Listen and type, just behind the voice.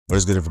What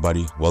is good,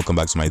 everybody? Welcome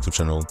back to my YouTube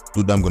channel.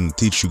 Today I'm going to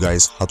teach you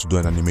guys how to do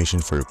an animation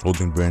for your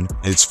clothing brand,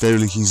 and it's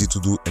fairly easy to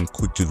do and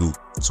quick to do.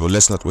 So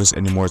let's not waste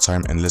any more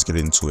time and let's get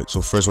into it.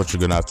 So first, what you're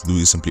gonna have to do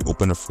is simply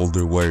open a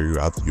folder where you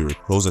have your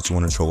clothes that you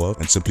want to show up,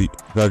 and simply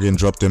drag and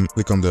drop them.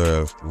 Click on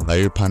the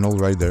layer panel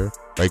right there,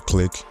 right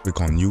click, click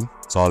on new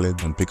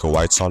solid, and pick a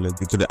white solid.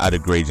 You could add a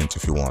gradient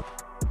if you want.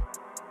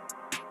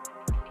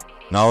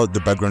 Now the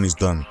background is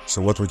done,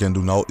 so what we can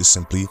do now is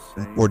simply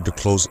import the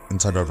clothes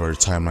inside of our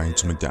timeline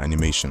to make the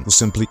animation. So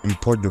simply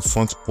import the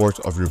front part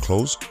of your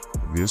clothes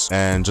like this,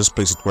 and just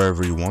place it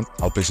wherever you want.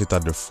 I'll place it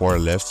at the far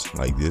left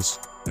like this.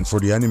 And for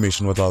the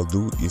animation, what I'll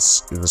do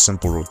is a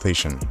simple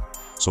rotation.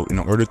 So in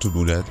order to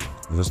do that,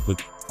 just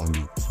click on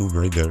the tool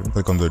right there,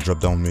 click on the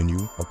drop down menu,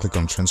 I'll click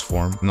on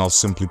transform, and I'll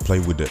simply play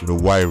with the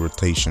Y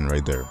rotation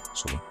right there.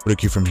 So put a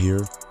keyframe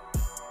here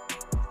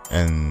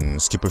and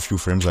skip a few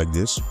frames like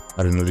this,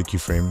 add another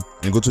keyframe,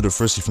 and go to the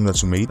first keyframe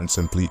that you made and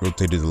simply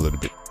rotate it a little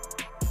bit.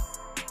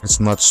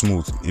 It's not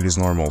smooth, it is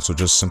normal, so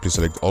just simply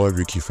select all of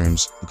your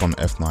keyframes, click on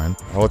F9.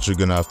 Now what you're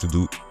gonna have to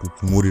do to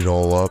smooth it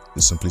all up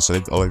is simply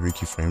select all of your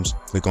keyframes,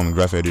 click on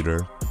graph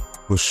editor,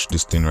 push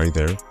this thing right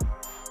there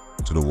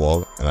to the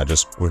wall, and I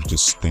just push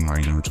this thing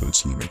right here to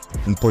its limit.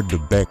 Import the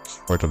back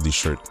part of the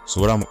shirt.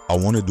 So what I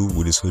want to do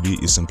with this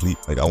hoodie is simply,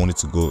 like, I want it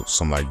to go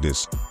something like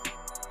this.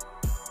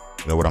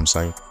 You know what I'm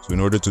saying? So in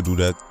order to do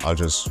that, I'll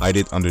just hide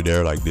it under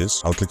there like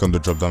this. I'll click on the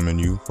drop down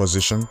menu,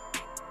 position,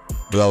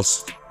 but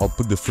I'll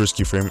put the first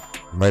keyframe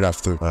right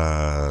after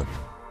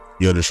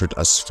the other shirt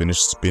has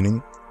finished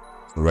spinning,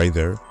 right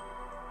there,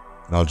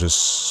 and I'll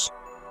just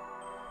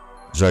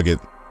drag it.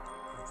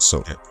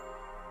 So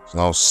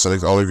now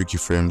select all of your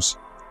keyframes,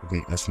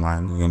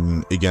 F9,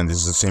 and again this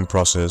is the same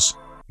process,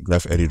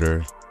 graph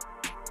editor,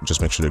 just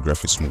make sure the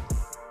graph is smooth.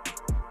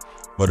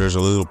 But there's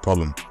a little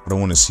problem. I don't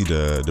want to see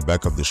the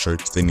back of the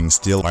shirt standing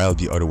still while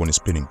the other one is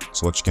spinning.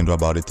 So what you can do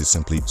about it is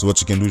simply,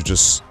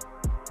 just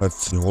cut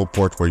the whole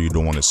part where you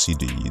don't want to see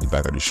the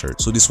back of the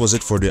shirt. So this was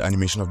it for the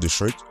animation of the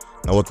shirt.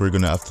 Now what we're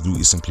gonna have to do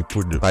is simply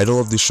put the title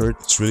of the shirt.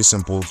 It's really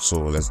simple, so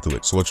let's do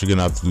it. So what you're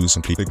gonna have to do is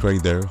simply click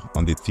right there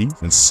on the T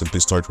and simply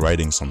start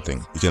writing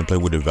something. You can play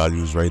with the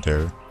values right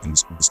there in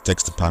this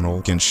text panel.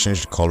 You can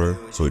change the color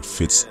so it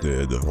fits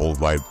the whole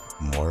vibe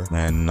more.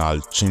 And I'll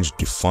change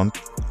the font.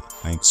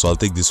 So I'll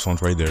take this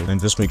font right there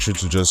and just make sure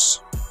to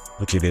just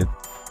look at it.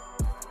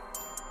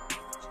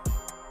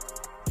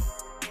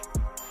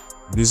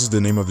 This is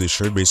the name of the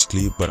shirt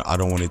basically, but I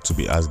don't want it to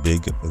be as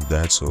big as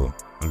that, so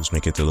I'll just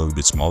make it a little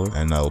bit smaller,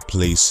 and I'll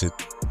place it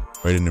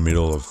right in the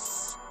middle of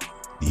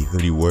the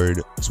hoodie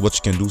word. So what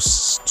you can do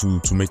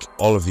to make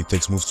all of the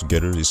text move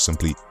together is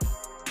simply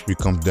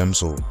recomp them.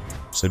 So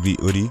set the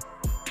hoodie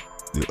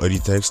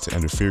text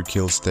and the fear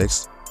kills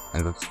text,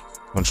 and that's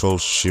Control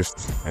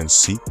Shift and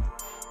C,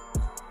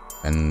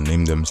 and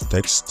name them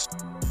text.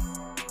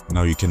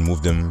 Now you can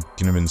move them, you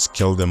can even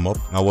scale them up.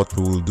 Now what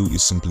we will do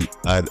is simply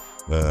add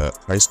a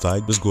price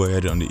tag. Just go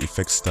ahead on the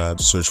effects tab,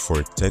 search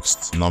for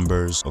text,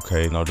 numbers.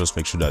 Okay, now just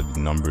make sure that the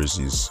numbers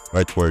is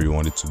right where you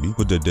want it to be.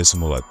 Put the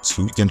decimal at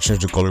 2. You can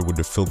change the color with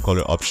the fill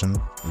color option,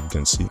 you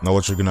can see. Now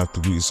what you're gonna have to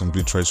do is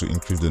simply try to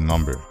increase the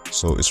number.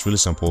 So it's really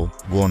simple.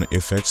 Go on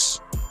effects,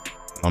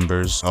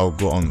 numbers. I'll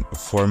go on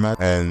format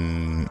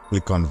and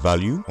click on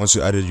value. Once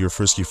you added your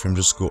first keyframe,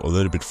 just go a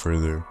little bit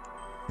further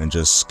and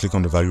just click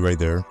on the value right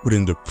there. Put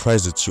in the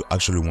price that you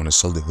actually want to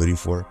sell the hoodie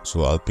for.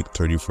 So I'll pick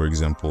 30 for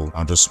example.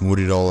 I'll just smooth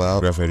it all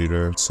out. Graph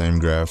editor, same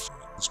graph.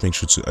 Just make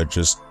sure to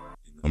adjust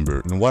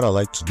number. And what I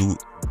like to do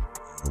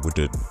with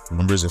the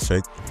numbers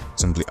effect,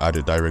 simply add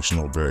a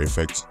directional blur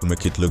effect to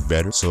make it look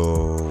better.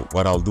 So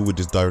what I'll do with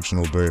this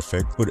directional blur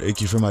effect, put a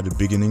keyframe at the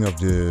beginning of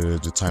the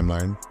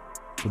timeline,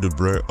 put the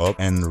blur up,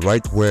 and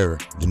right where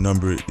the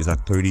number is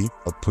at 30,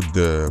 I'll put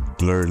the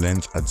blur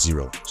length at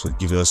 0, so it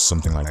gives us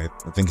something like that.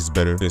 I think it's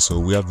better. Okay, so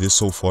we have this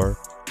so far,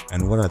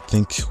 and what I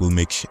think will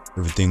make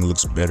everything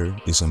looks better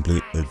is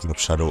simply the drop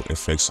shadow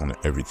effects on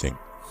everything.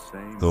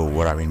 So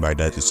what I mean by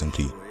that is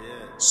simply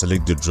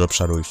select the drop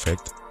shadow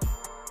effect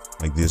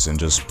like this and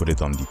just put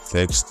it on the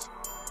text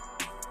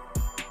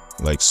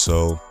like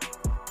so.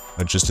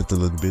 Adjust it a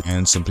little bit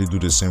and simply do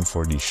the same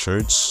for the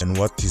shirts. And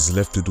what is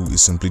left to do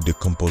is simply the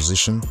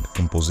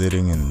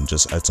compositing, and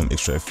just add some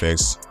extra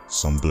effects,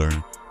 some blur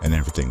and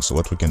everything. So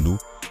what we can do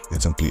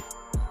is simply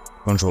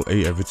Control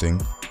A everything,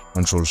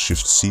 Control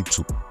Shift C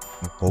to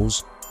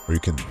compose, or you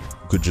could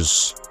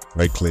just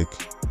right click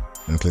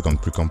and click on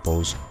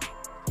pre-compose,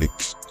 click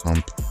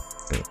comp,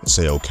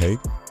 say OK.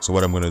 So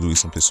what I'm gonna do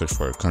is simply search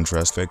for a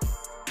contrast effect.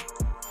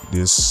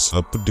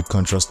 I'll put the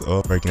contrast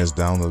up, brightness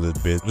down a little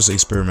bit. Just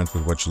experiment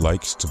with what you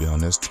like, to be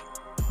honest.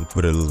 We'll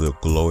put a little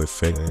glow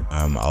effect.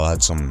 I'll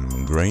add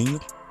some grain.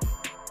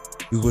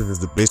 This was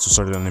the base to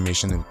start the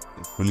animation, and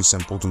it's really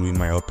simple to do in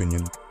my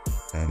opinion.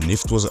 And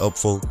if it was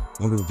helpful,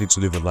 don't forget to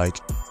leave a like,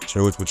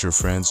 share it with your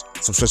friends,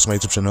 subscribe to my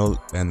YouTube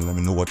channel, and let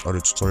me know what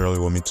other tutorial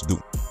you want me to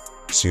do.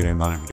 See you in my next video.